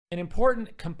An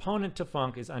important component to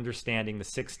funk is understanding the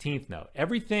 16th note.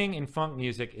 Everything in funk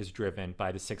music is driven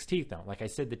by the 16th note. Like I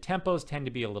said, the tempos tend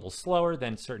to be a little slower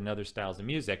than certain other styles of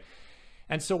music.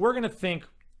 And so we're going to think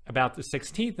about the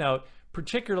 16th note,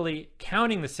 particularly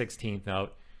counting the 16th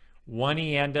note, 1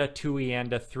 eanda, 2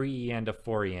 eanda, 3 eanda,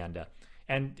 4 eanda.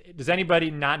 And does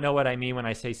anybody not know what I mean when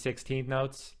I say 16th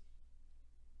notes?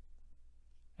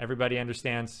 Everybody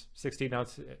understands 16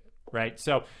 notes, right?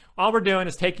 So all we're doing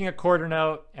is taking a quarter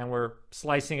note and we're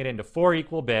slicing it into 4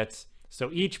 equal bits. So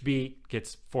each beat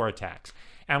gets 4 attacks.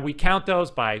 And we count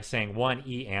those by saying 1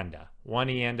 eanda, 1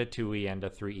 eanda, 2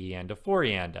 eanda, 3 eanda, 4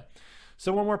 eanda.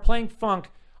 So when we're playing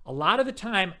funk, a lot of the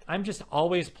time, I'm just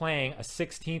always playing a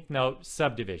 16th note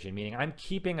subdivision, meaning I'm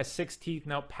keeping a 16th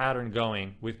note pattern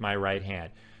going with my right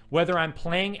hand. Whether I'm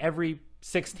playing every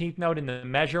 16th note in the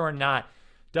measure or not,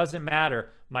 doesn't matter.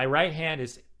 My right hand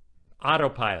is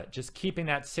autopilot, just keeping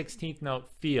that 16th note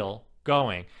feel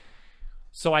going.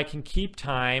 So I can keep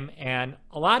time, and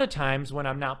a lot of times when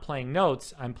I'm not playing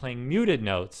notes, I'm playing muted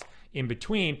notes in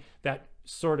between that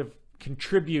sort of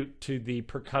contribute to the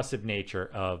percussive nature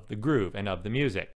of the groove and of the music.